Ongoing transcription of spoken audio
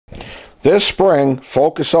This spring,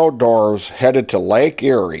 Focus Outdoors headed to Lake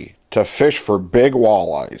Erie to fish for big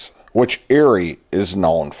walleyes, which Erie is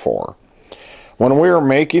known for. When we were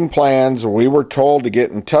making plans, we were told to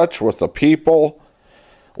get in touch with the people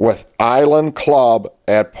with Island Club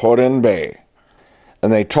at Put-in Bay.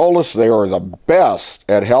 And they told us they were the best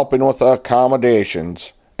at helping with the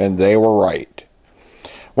accommodations, and they were right.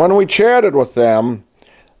 When we chatted with them,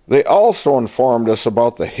 they also informed us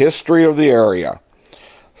about the history of the area,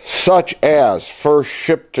 such as first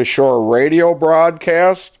ship-to-shore radio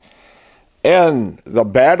broadcast and the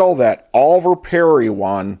battle that Oliver Perry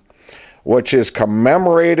won, which is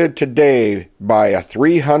commemorated today by a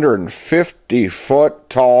 350-foot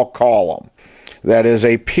tall column that is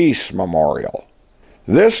a peace memorial.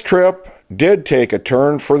 This trip did take a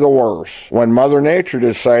turn for the worse when Mother Nature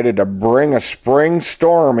decided to bring a spring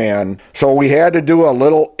storm in, so we had to do a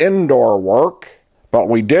little indoor work, but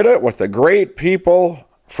we did it with the great people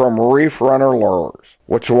from Reef Runner Lures,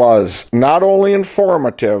 which was not only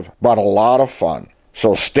informative, but a lot of fun.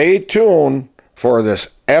 So stay tuned for this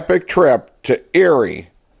epic trip to Erie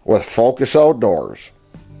with Focus Outdoors.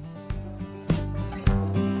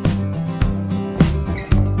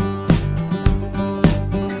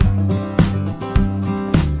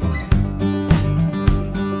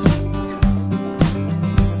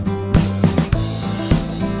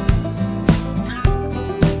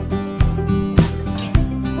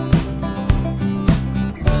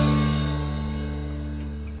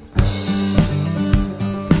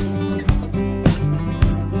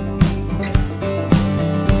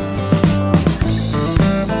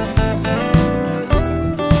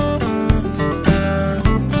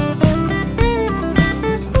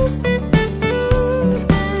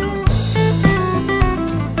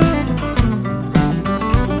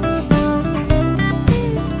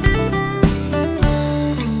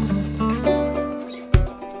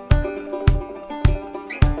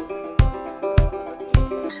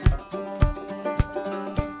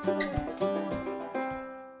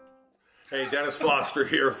 Hey, Dennis Foster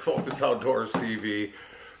here with Focus Outdoors TV.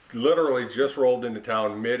 Literally just rolled into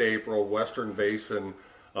town mid-April, western basin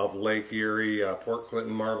of Lake Erie, Port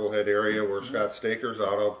Clinton, Marblehead area where Scott Staker's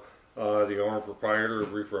out of, the owner and proprietor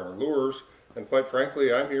of Reef Runner Lures. And quite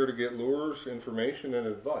frankly, I'm here to get lures, information, and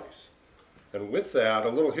advice. And with that, a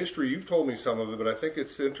little history. You've told me some of it, but I think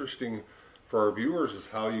it's interesting for our viewers is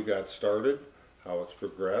how you got started, how it's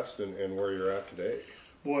progressed, and where you're at today.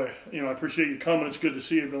 Boy, you know, I appreciate you coming. It's good to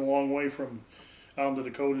see you. It's been a long way from out in the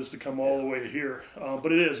Dakotas to come all the way to here.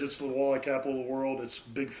 But it's the walleye capital of the world. It's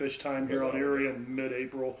big fish time here on Erie in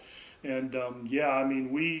mid-April. And yeah, I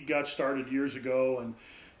mean, we got started years ago, and,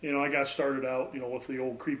 you know, I got started out, you know, with the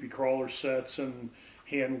old creepy crawler sets and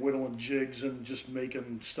hand whittling jigs and just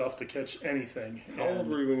making stuff to catch anything. How old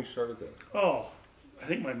were you when you started that? Oh, I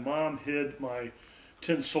think my mom hid my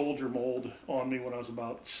tin soldier mold on me when I was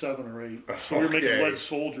about 7 or 8. So we were making lead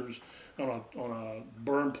soldiers on a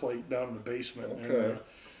burn plate down in the basement. Okay. And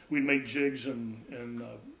we'd make jigs and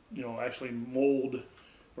you know, actually mold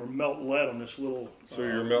or melt lead on this little. So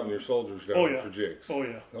you're melting your soldiers down for jigs. Oh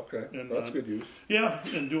yeah. Okay. And, that's good use. Yeah,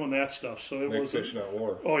 and doing that stuff. So it was fish, not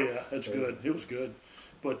war. Oh yeah, that's good. It was good.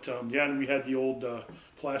 But yeah, and we had the old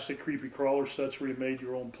plastic creepy crawler sets where you made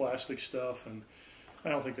your own plastic stuff, and I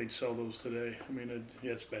don't think they'd sell those today. I mean,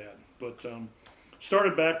 it's bad. But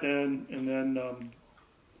started back then, and then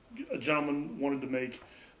a gentleman wanted to make,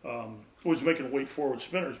 was making weight forward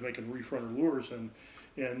spinners, making Reef Runner lures, and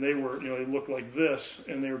they were, you know, they looked like this,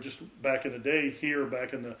 and they were just back in the day here,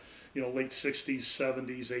 back in the, you know, late 60s,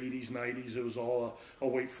 70s, 80s, 90s. It was all a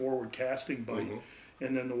weight forward casting bite,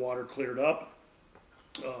 and then the water cleared up.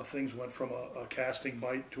 Things went from a casting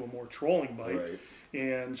bite to a more trolling bite. Right.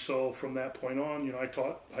 And so from that point on, you know, I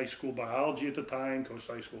taught high school biology at the time, coached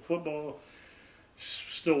high school football,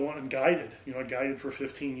 still went and guided. You know, I guided for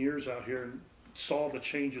 15 years out here and saw the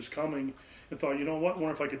changes coming and thought, you know what, I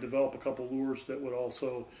wonder if I could develop a couple lures that would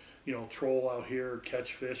also, you know, troll out here,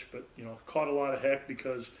 catch fish, but, you know, caught a lot of heck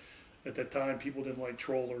because at that time people didn't like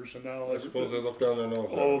trollers, and now I suppose they looked down their nose.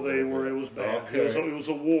 Oh, they were. It was bad. Okay. It was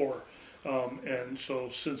a war. And so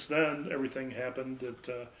since then, everything happened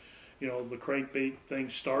that, you know, the crankbait thing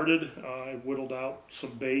started. I whittled out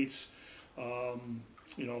some baits.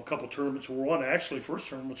 You know, a couple tournaments were won. Actually, first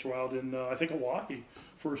tournaments were out in, I think, Hawaii.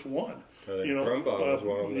 First one. I think you know, Brumbaugh was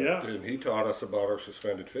one of them. Yeah. And he taught us about our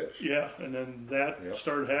suspended fish. Yeah, and then that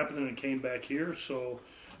started happening and came back here. So,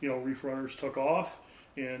 you know, Reef Runners took off,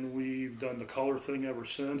 and we've done the color thing ever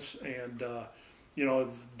since. And, you know,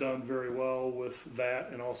 I've done very well with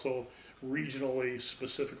that, and also regionally,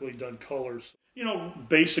 specifically done colors. You know,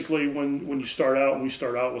 basically when you start out, and we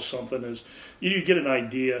start out with something, is you get an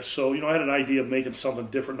idea. So, you know, I had an idea of making something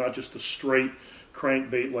different, not just a straight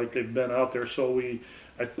crankbait like they've been out there. So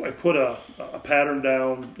I put a pattern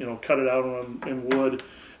down, you know, cut it out in wood,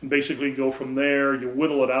 and basically go from there. You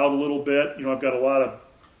whittle it out a little bit. You know, I've got a lot of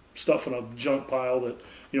stuff in a junk pile that,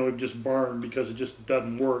 you know, we've just burned because it just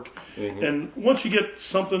doesn't work. Mm-hmm. And once you get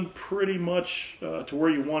something pretty much to where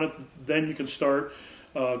you want it, then you can start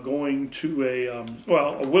going to a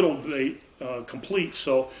whittled bait complete.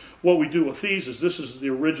 So what we do with these is, this is the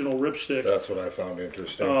original ripstick. That's what I found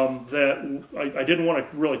interesting. That I didn't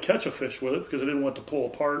want to really catch a fish with it because I didn't want it to pull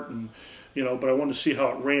apart, and you know, but I wanted to see how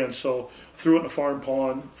it ran. So threw it in a farm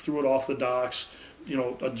pond, threw it off the docks, you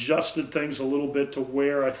know, adjusted things a little bit to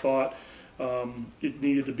where I thought it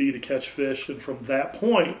needed to be to catch fish, and from that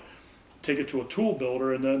point take it to a tool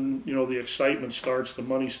builder, and then, you know, the excitement starts, the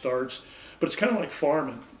money starts. But it's kind of like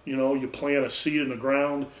farming. You know, you plant a seed in the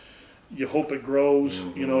ground, you hope it grows,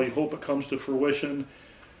 mm-hmm. you know, you hope it comes to fruition.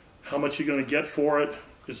 How much you're going to get for it?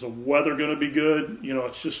 Is the weather going to be good? You know,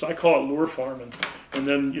 it's just, I call it lure farming. And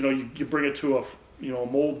then, you know, you bring it to a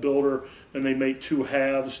mold builder, and they make two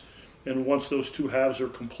halves. And once those two halves are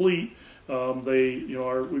complete,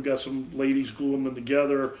 we've got some ladies gluing them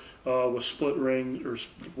together with split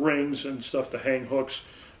rings and stuff to hang hooks,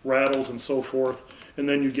 rattles, and so forth. And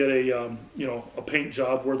then you get a paint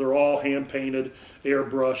job where they're all hand painted,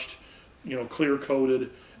 airbrushed, you know, clear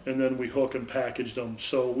coated, and then we hook and package them.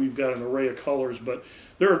 So we've got an array of colors, but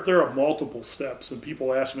there are multiple steps. And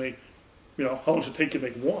people ask me, you know, how long does it take you to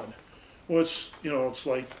make one? Well, it's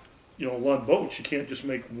like, you know, Lund boats. You can't just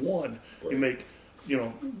make one. Right. You make, you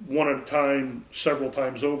know, one at a time, several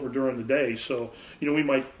times over during the day. So, you know, we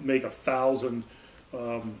might make 1,000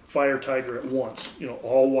 fire tiger at once, you know,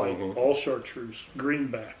 all white, mm-hmm. all chartreuse,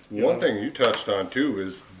 greenback. One thing you touched on too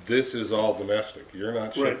is this is all domestic. You're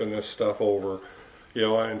not shipping this stuff over, you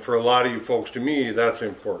know, and for a lot of you folks, to me, that's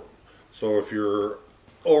important. So if you're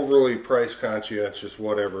overly price conscientious,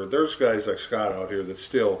 whatever, there's guys like Scott out here that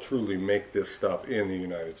still truly make this stuff in the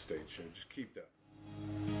United States. You know, just keep that.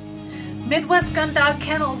 Midwest Gun Dog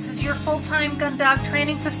Kennels is your full-time gun dog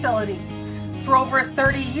training facility. For over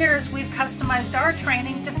 30 years, we've customized our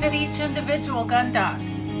training to fit each individual gun dog.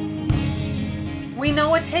 We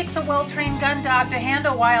know it takes a well-trained gun dog to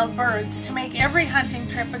handle wild birds to make every hunting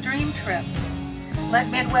trip a dream trip.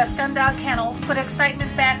 Let Midwest Gun Dog Kennels put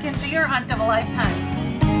excitement back into your hunt of a lifetime.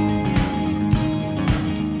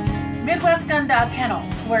 Midwest Gun Dog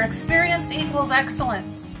Kennels, where experience equals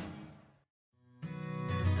excellence.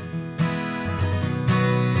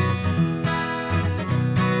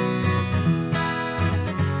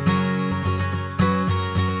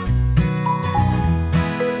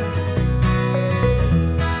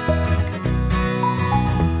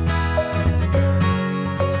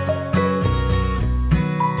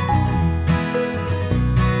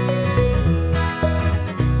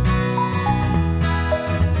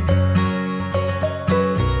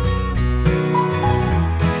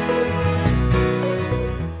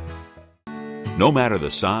 No matter the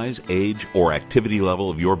size, age, or activity level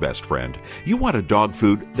of your best friend, you want a dog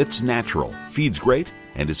food that's natural, feeds great,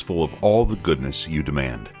 and is full of all the goodness you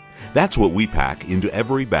demand. That's what we pack into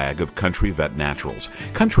every bag of Country Vet Naturals.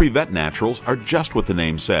 Country Vet Naturals are just what the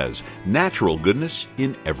name says, natural goodness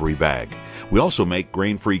in every bag. We also make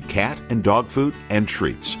grain-free cat and dog food and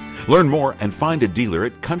treats. Learn more and find a dealer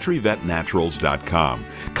at countryvetnaturals.com.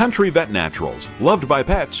 Country Vet Naturals, loved by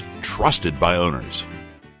pets, trusted by owners.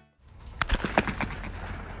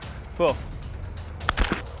 Well,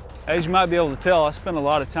 as you might be able to tell, I spend a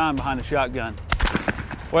lot of time behind a shotgun.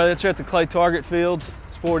 Whether it's at the clay target fields,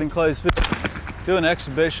 sporting clays fields, doing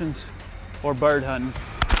exhibitions, or bird hunting,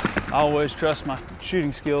 I always trust my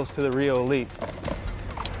shooting skills to the Rio Elites.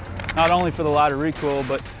 Not only for the lighter recoil,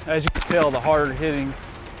 but as you can tell, the harder hitting,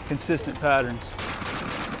 consistent patterns.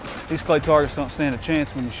 These clay targets don't stand a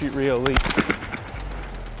chance when you shoot Rio Elite.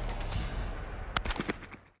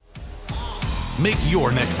 Make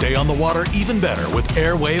your next day on the water even better with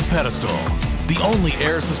Airwave Pedestal, the only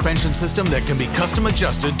air suspension system that can be custom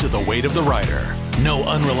adjusted to the weight of the rider. No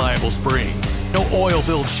unreliable springs, no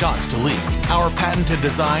oil-filled shocks to leak. Our patented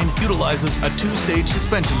design utilizes a two-stage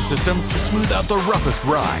suspension system to smooth out the roughest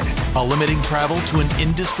ride, while limiting travel to an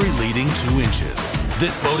industry-leading 2 inches.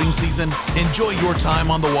 This boating season, enjoy your time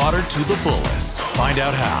on the water to the fullest. Find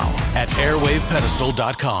out how at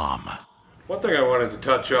airwavepedestal.com. One thing I wanted to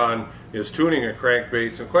touch on is tuning of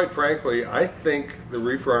crankbaits, and quite frankly, I think the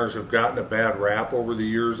reef runners have gotten a bad rap over the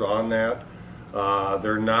years on that.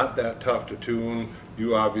 They're not that tough to tune.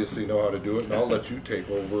 You obviously know how to do it, and I'll let you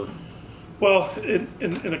take over. Well, in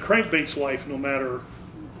a crankbait's life, no matter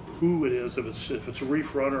who it is, if it's a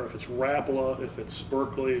Reef Runner, if it's Rapala, if it's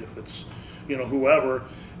Berkeley, if it's, you know, whoever,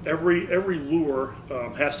 every lure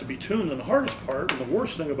has to be tuned. And the hardest part, and the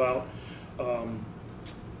worst thing about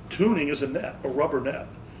tuning is a rubber net,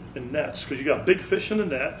 and nets, because you got big fish in the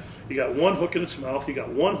net, you got one hook in its mouth, you got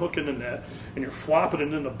one hook in the net, and you're flopping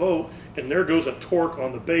it in the boat, and there goes a torque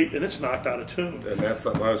on the bait, and it's knocked out of tune. And that's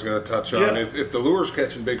something I was going to touch on. Yeah. If the lure's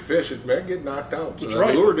catching big fish, it may get knocked out. So That's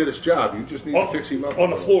right. The lure did its job. You just need to fix him up on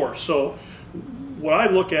the floor. So what I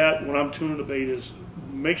look at when I'm tuning the bait is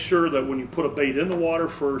make sure that when you put a bait in the water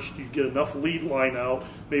first, you get enough lead line out,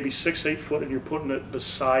 maybe 6-8 foot, and you're putting it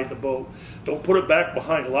beside the boat. Don't put it back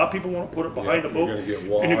behind. A lot of people want to put it behind the boat, and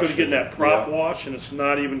you're going to get in that prop wash, and it's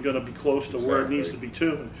not even going to be close to where it needs to be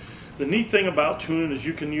tuned. The neat thing about tuning is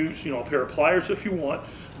you can use, you know, a pair of pliers if you want,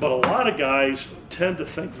 but a lot of guys tend to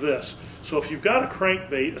think this. So if you've got a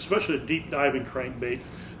crankbait, especially a deep diving crankbait,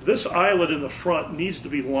 this eyelet in the front needs to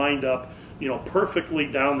be lined up, you know, perfectly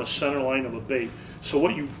down the center line of a bait. So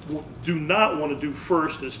what you do not want to do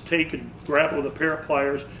first is take and grab it with a pair of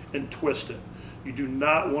pliers and twist it. You do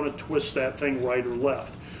not want to twist that thing right or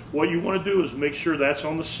left. What you want to do is make sure that's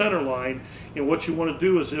on the center line, and what you want to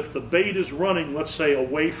do is if the bait is running, let's say,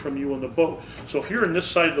 away from you on the boat. So if you're in this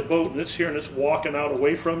side of the boat and it's here and it's walking out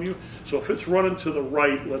away from you, so if it's running to the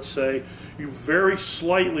right, let's say, you very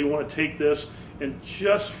slightly want to take this and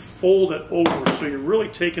just fold it over. So you're really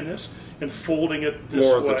taking this and folding it this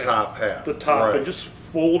way. More the top half. The top, right. And just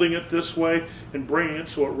folding it this way and bringing it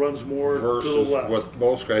so it runs more versus to the left. What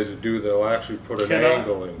most guys do, they'll actually put an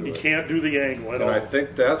angle into it. You can't do the angle at all. And I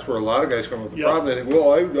think that's where a lot of guys come with the problem. They think,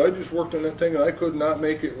 well, I just worked on that thing and I could not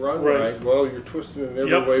make it run right. Well, you're twisting it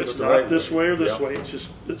every way it's but the not right this way or this way.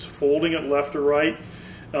 It's folding it left or right.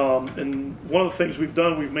 And one of the things we've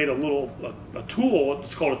done, we've made a tool.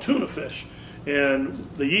 It's called a tuna fish. And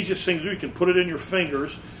the easiest thing to do, you can put it in your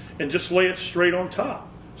fingers and just lay it straight on top.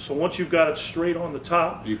 So once you've got it straight on the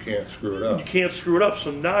top, you can't screw it up. You can't screw it up.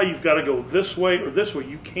 So now you've got to go this way or this way.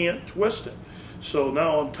 You can't twist it. So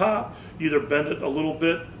now on top, you either bend it a little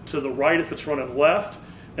bit to the right if it's running left,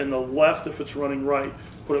 and the left if it's running right.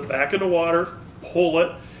 Put it back in the water, pull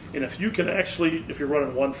it, and if you can actually, if you're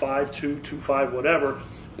running 1.5, 2, 2.5, whatever,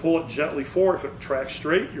 pull it gently forward. If it tracks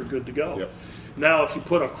straight, you're good to go. Yep. Now, if you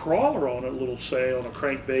put a crawler on it, little say on a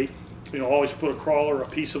crankbait, you know, always put a crawler, a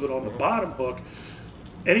piece of it on the bottom hook.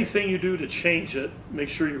 Anything you do to change it, make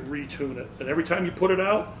sure you retune it. And every time you put it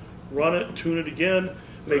out, run it, tune it again,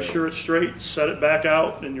 make sure it's straight, set it back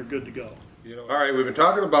out, and you're good to go. You know, all right, we've been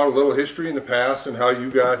talking about a little history in the past and how you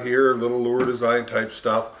got here, little lure design type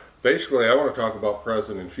stuff. Basically, I want to talk about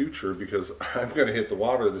present and future because I'm going to hit the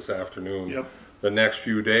water this afternoon, the next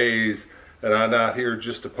few days. And I'm not here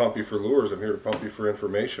just to pump you for lures. I'm here to pump you for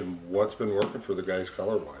information. What's been working for the guys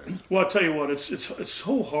color-wise? Well, I'll tell you what, it's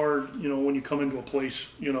so hard, you know, when you come into a place,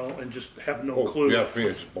 you know, and just have no clue. Yeah, for me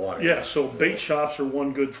it's blind. Yeah, so bait shops are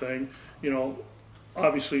one good thing. You know,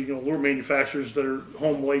 obviously, you know, lure manufacturers that are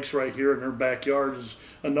home lakes right here in their backyard is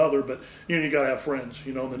another. But, you know, you got to have friends,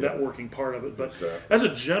 you know, the networking part of it. But as a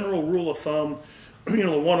general rule of thumb, you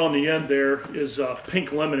know, the one on the end there is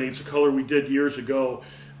Pink Lemonade's a color we did years ago.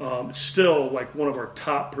 It's still like one of our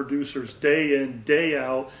top producers day in, day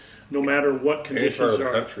out, no matter what conditions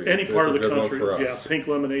are. Any part of the country. Yeah, Pink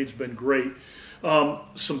Lemonade's been great.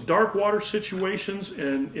 Some dark water situations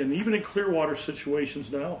and even in clear water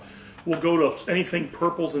situations now, we'll go to anything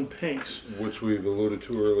purples and pinks. Which we've alluded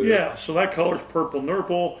to earlier. Yeah, so that color's purple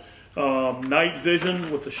nurple. Night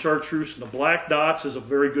vision with the chartreuse and the black dots is a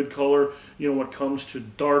very good color, you know, when it comes to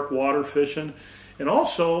dark water fishing. And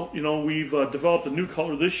also, you know, we've developed a new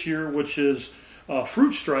color this year, which is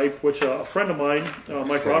fruit stripe, which a friend of mine,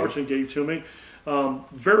 Mike Robertson, gave to me.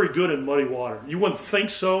 Very good in muddy water. You wouldn't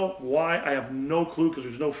think so. Why? I have no clue because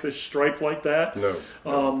there's no fish striped like that.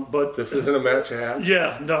 No. But this isn't a match hatch?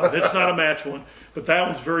 Yeah, no, it's not a match one. But that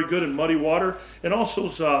one's very good in muddy water. And also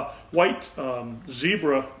white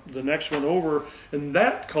zebra, the next one over, and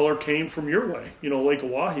that color came from your way. You know, Lake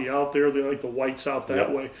Oahe out there, they like the whites out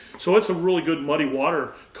that way. So it's a really good muddy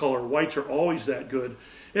water color. Whites are always that good.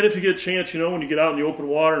 And if you get a chance, you know, when you get out in the open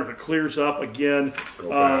water, and if it clears up, again, go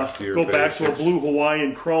back to a blue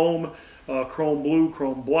Hawaiian chrome, chrome blue,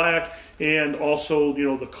 chrome black, and also, you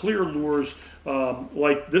know, the clear lures.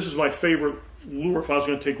 Like this is my favorite lure. If I was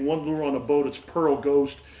going to take one lure on a boat, it's Pearl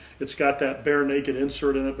Ghost. It's got that bare naked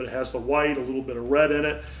insert in it, but it has the white, a little bit of red in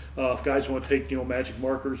it. If guys want to take, you know, magic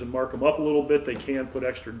markers and mark them up a little bit, they can put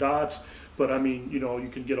extra dots. But I mean, you know, you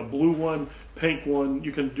can get a blue one, pink one.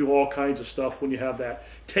 You can do all kinds of stuff when you have that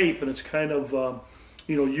tape, and it's kind of,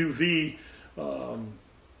 you know, UV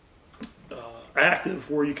active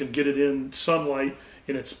where you can get it in sunlight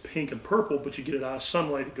and it's pink and purple, but you get it out of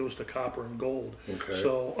sunlight, it goes to copper and gold. Okay.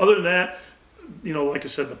 So other than that, you know, like I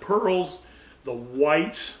said, the pearls, the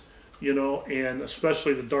whites, you know, and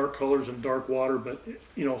especially the dark colors and dark water. But,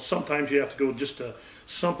 you know, sometimes you have to go just to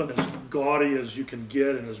something as gaudy as you can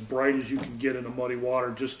get and as bright as you can get in a muddy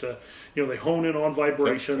water, just to, you know, they hone in on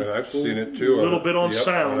vibration. Yep, and I've seen it too. A little bit on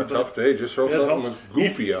sound. On a tough day, just throw something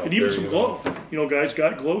goofy out and there. even some glow. You know, guys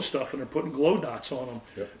got glow stuff and they're putting glow dots on them.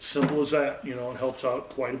 Yep. Simple as that, you know, it helps out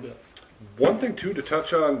quite a bit. One thing too to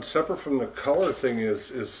touch on, separate from the color thing,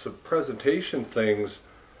 is some presentation things.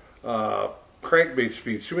 Crankbait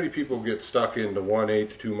speeds. Too many people get stuck into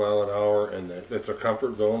 1.8 to 2 mile an hour, and that's a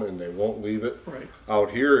comfort zone, and they won't leave it. Right.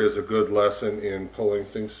 Out here is a good lesson in pulling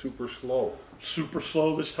things super slow. Super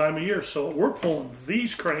slow this time of year. So we're pulling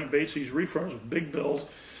these crankbaits, these reefers with big bills,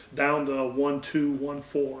 down to 1.2,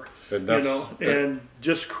 1.4. And you know, and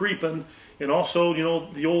just creeping. And also, you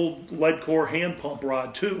know, the old lead core hand pump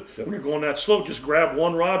rod too. Yep. When you're going that slow, just grab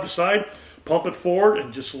one rod beside, pump it forward,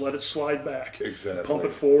 and just let it slide back. Exactly. Pump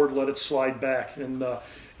it forward, let it slide back. And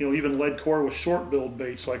you know, even lead core with short billed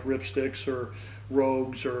baits like ripsticks or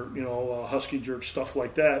rogues or, you know, husky jerk, stuff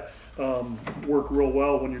like that, work real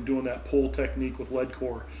well when you're doing that pull technique with lead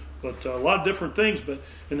core. But a lot of different things. But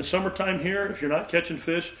in the summertime here, if you're not catching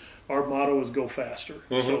fish, our motto is go faster.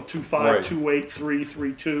 So 2.5, Right. 2.8, 3,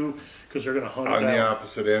 3.2, because they're going to hunt it On down. the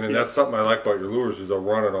opposite end, and Yeah. that's something I like about your lures is they'll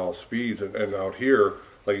run at all speeds. And out here,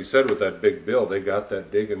 like you said, with that big bill, they got that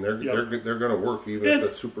dig, and they're going to work even at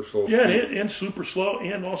that super slow speed. Yeah, and super slow,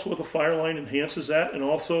 and also with a fire line enhances that, and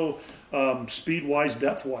also speed-wise,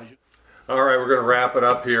 depth-wise. All right, we're going to wrap it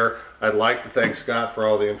up here. I'd like to thank Scott for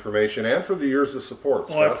all the information and for the years of support.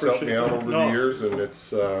 Oh, I Scott's helped me out appreciate over that. the years, and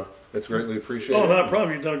it's greatly appreciated. Oh, not a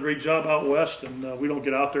problem. You've done a great job out west, and we don't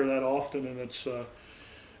get out there that often, and it's a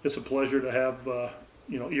pleasure to have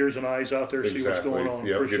you know, ears and eyes out there to see what's going on.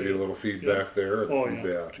 Yeah, Appreciate give you a it. little feedback there. Oh,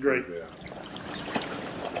 yeah. It's great. Yeah.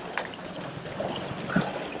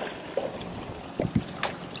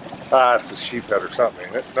 It's a sheephead or something,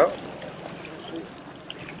 ain't it? No.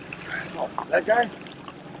 That guy?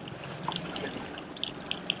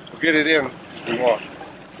 We'll get it in. We want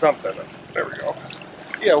something. There we go.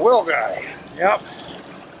 Yeah, Will guy. Yep.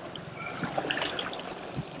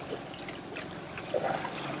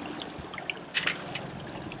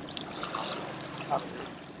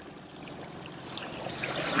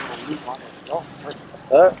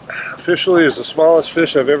 That officially is the smallest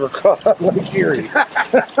fish I've ever caught on Lake Erie.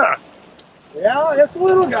 Yeah, it's a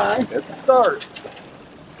little guy. It's a start.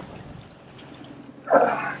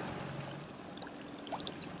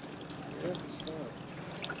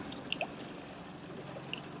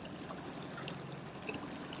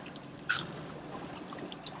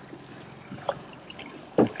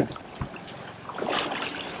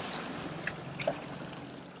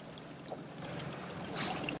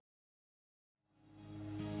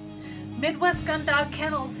 Midwest Gun Dog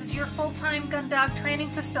Kennels is your full-time gun dog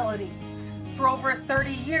training facility. For over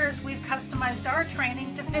 30 years, we've customized our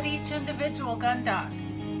training to fit each individual gun dog.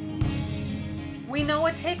 We know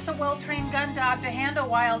it takes a well-trained gun dog to handle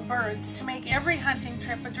wild birds to make every hunting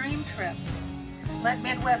trip a dream trip. Let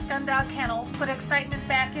Midwest Gun Dog Kennels put excitement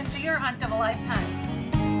back into your hunt of a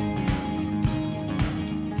lifetime.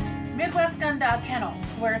 Midwest Gun Dog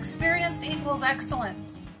Kennels, where experience equals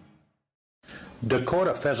excellence.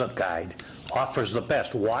 Dakota Pheasant Guide offers the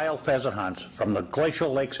best wild pheasant hunts from the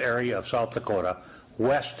Glacial Lakes area of South Dakota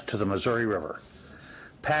west to the Missouri River.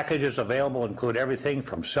 Packages available include everything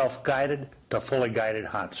from self-guided to fully guided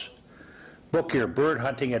hunts. Book your bird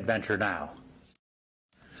hunting adventure now.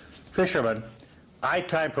 Fishermen,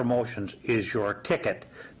 iTime Promotions is your ticket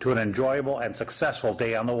to an enjoyable and successful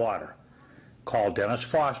day on the water. Call Dennis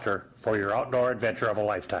Foster for your outdoor adventure of a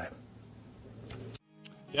lifetime.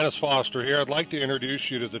 Dennis Foster here. I'd like to introduce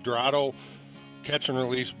you to the Dorado catch and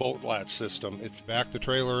release boat latch system. It's back the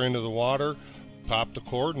trailer into the water, pop the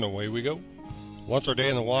cord, and away we go. Once our day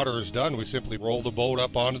in the water is done, we simply roll the boat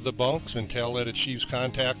up onto the bunks until it achieves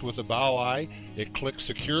contact with the bow eye. It clicks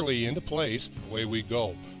securely into place. Away we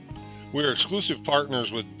go. We're exclusive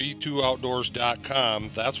partners with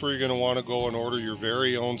b2outdoors.com. That's where you're going to want to go and order your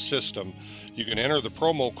very own system. You can enter the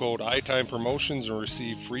promo code iTime Promotions and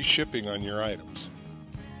receive free shipping on your items.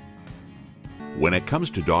 When it comes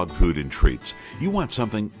to dog food and treats, you want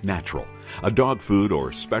something natural. A dog food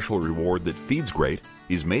or special reward that feeds great,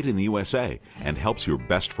 is made in the USA, and helps your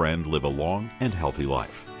best friend live a long and healthy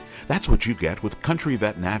life. That's what you get with Country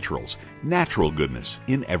Vet Naturals, natural goodness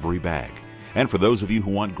in every bag. And for those of you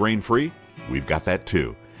who want grain-free, we've got that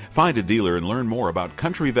too. Find a dealer and learn more about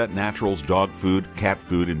Country Vet Naturals dog food, cat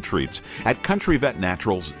food, and treats at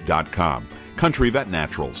countryvetnaturals.com. Country Vet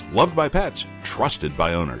Naturals, loved by pets, trusted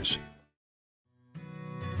by owners.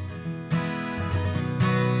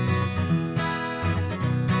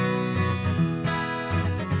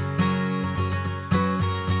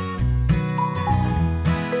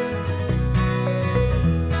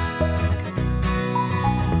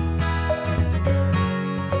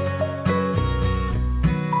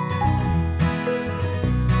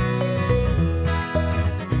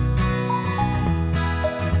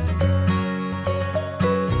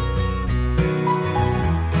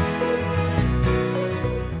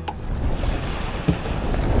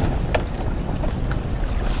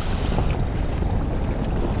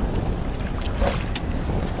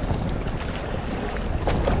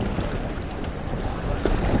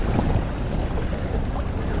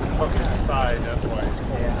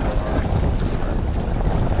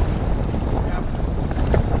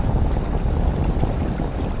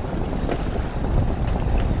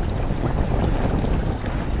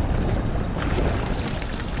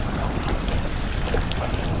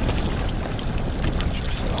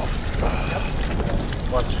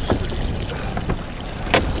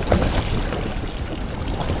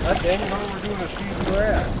 Dang, what we're doing is feeding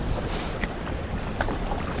grass.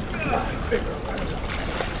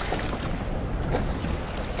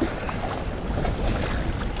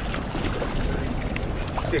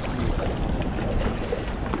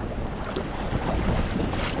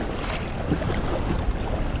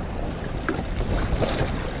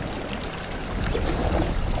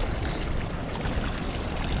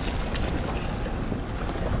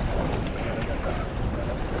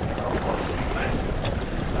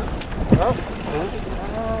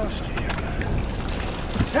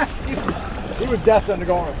 He was destined to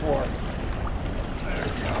go on a floor. There we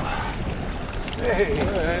go. Hey.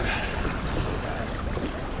 All right.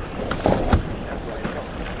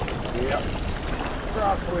 Yep.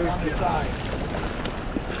 Crossways on the side.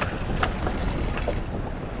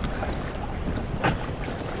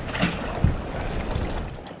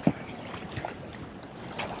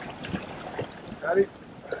 Ready?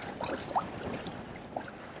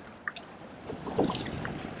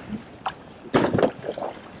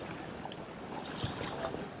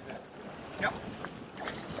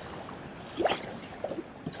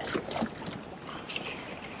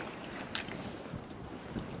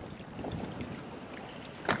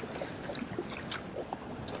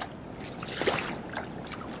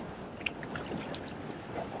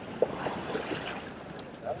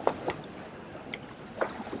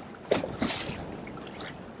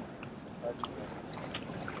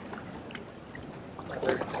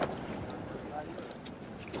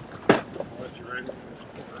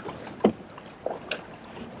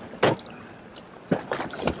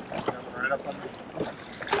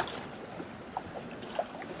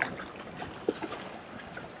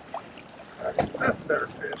 That's better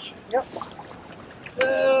fish. Yep.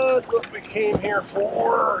 That's what we came here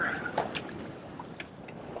for.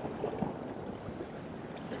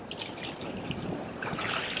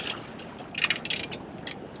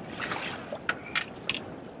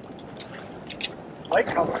 Lake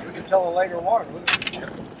colors, we can tell the lighter water.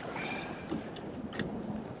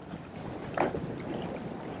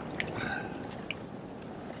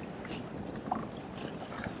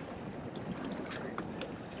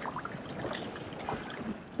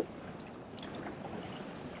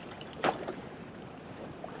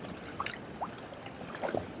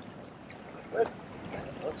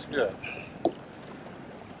 That's good.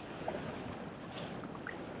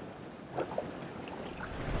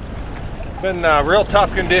 Been real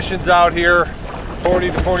tough conditions out here.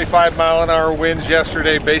 40 to 45 mile an hour winds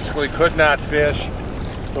yesterday. Basically could not fish.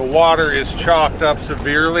 The water is chalked up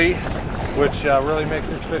severely, which really makes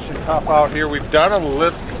this fishing tough out here. We've done a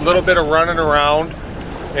little bit of running around,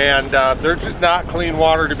 and there's just not clean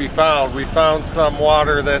water to be found. We found some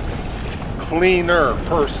water that's cleaner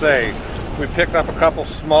per se. We picked up a couple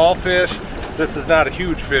small fish. This is not a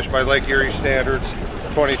huge fish by Lake Erie standards,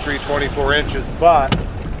 23, 24 inches, but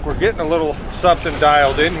we're getting a little something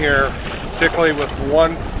dialed in here, particularly with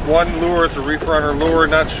one lure. It's a reef runner lure.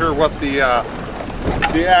 Not sure what the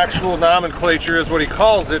actual nomenclature is, what he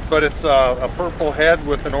calls it, but it's a purple head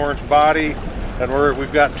with an orange body, and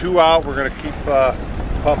we've got two out. We're going to keep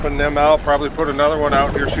pumping them out. Probably put another one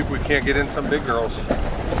out here, see if we can't get in some big girls.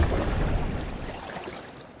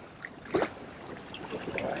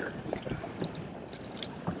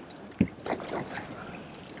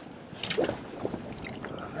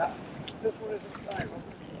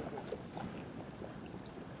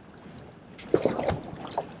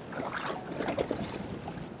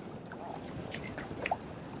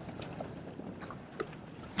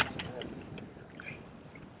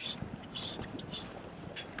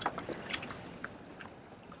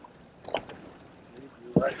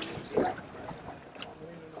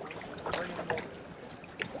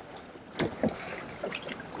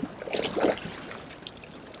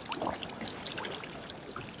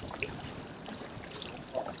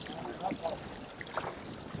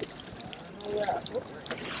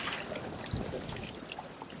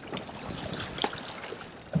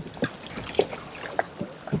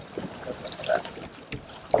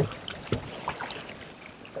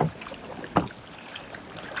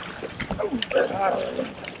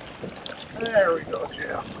 There we go,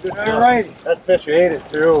 Jeff. All right. That fish ate it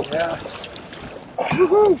too. Yeah.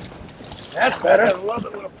 Woohoo! That's better. I love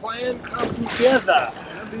it when a plan comes together.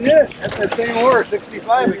 That'd be it. That's that same order,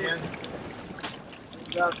 65 again.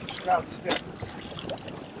 Got the scout stick.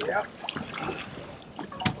 Yep.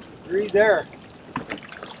 3 there.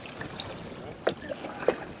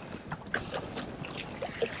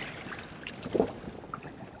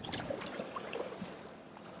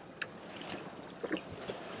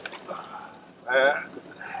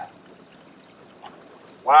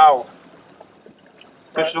 Wow.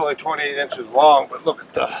 Fish is only 28 inches long, but look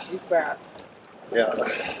at the... He's fat. Yeah.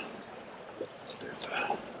 There's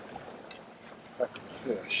a fucking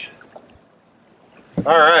fish.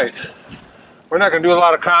 Alright. We're not going to do a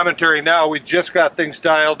lot of commentary now. We just got things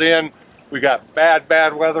dialed in. We got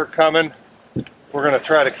bad weather coming. We're going to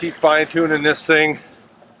try to keep fine-tuning this thing.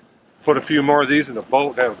 Put a few more of these in the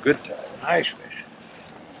boat and have a good time. Nice fish.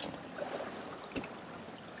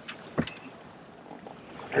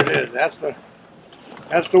 There it is.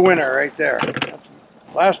 That's the winner right there. That's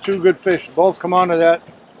the last 2 good fish. Both come onto that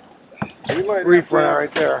reef runner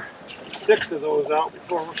right there. 6 of those out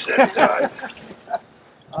before we're sitting down.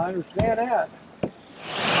 I understand that.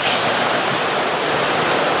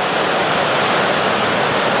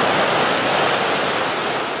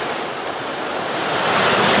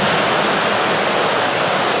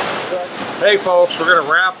 Hey folks, we're going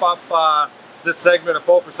to wrap up this segment of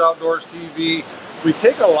Focus Outdoors TV. We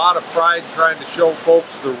take a lot of pride in trying to show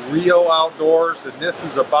folks the real outdoors, and this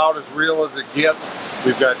is about as real as it gets.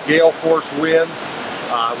 We've got gale force winds,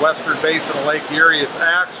 western basin of Lake Erie. It's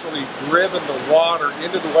actually driven the water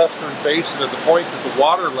into the western basin to the point that the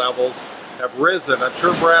water levels have risen. I'm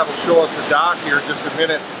sure Brad will show us the dock here in just a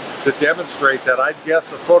minute to demonstrate that. I'd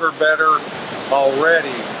guess a foot or better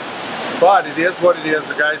already. But it is what it is.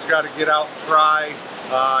 The guys got to get out and try.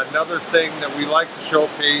 Another thing that we like to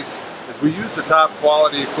showcase is we use the top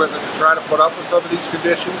quality equipment to try to put up with some of these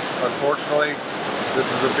conditions. Unfortunately, this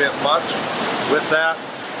is a bit much. With that,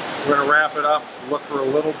 we're going to wrap it up, look for a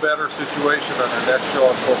little better situation on our next show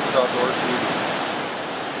on Focus Outdoors TV.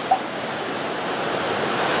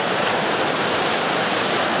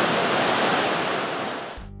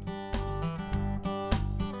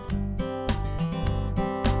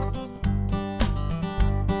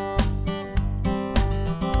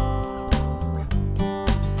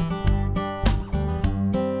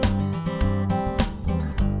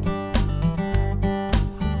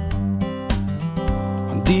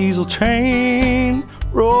 Diesel train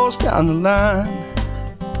rolls down the line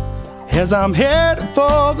as I'm headed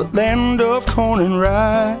for the land of corn and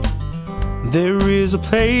rye. There is a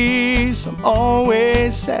place I'm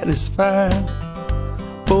always satisfied,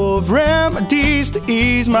 full of remedies to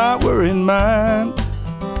ease my worried mind,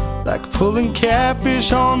 like pulling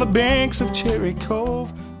catfish on the banks of Cherry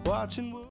Cove, watching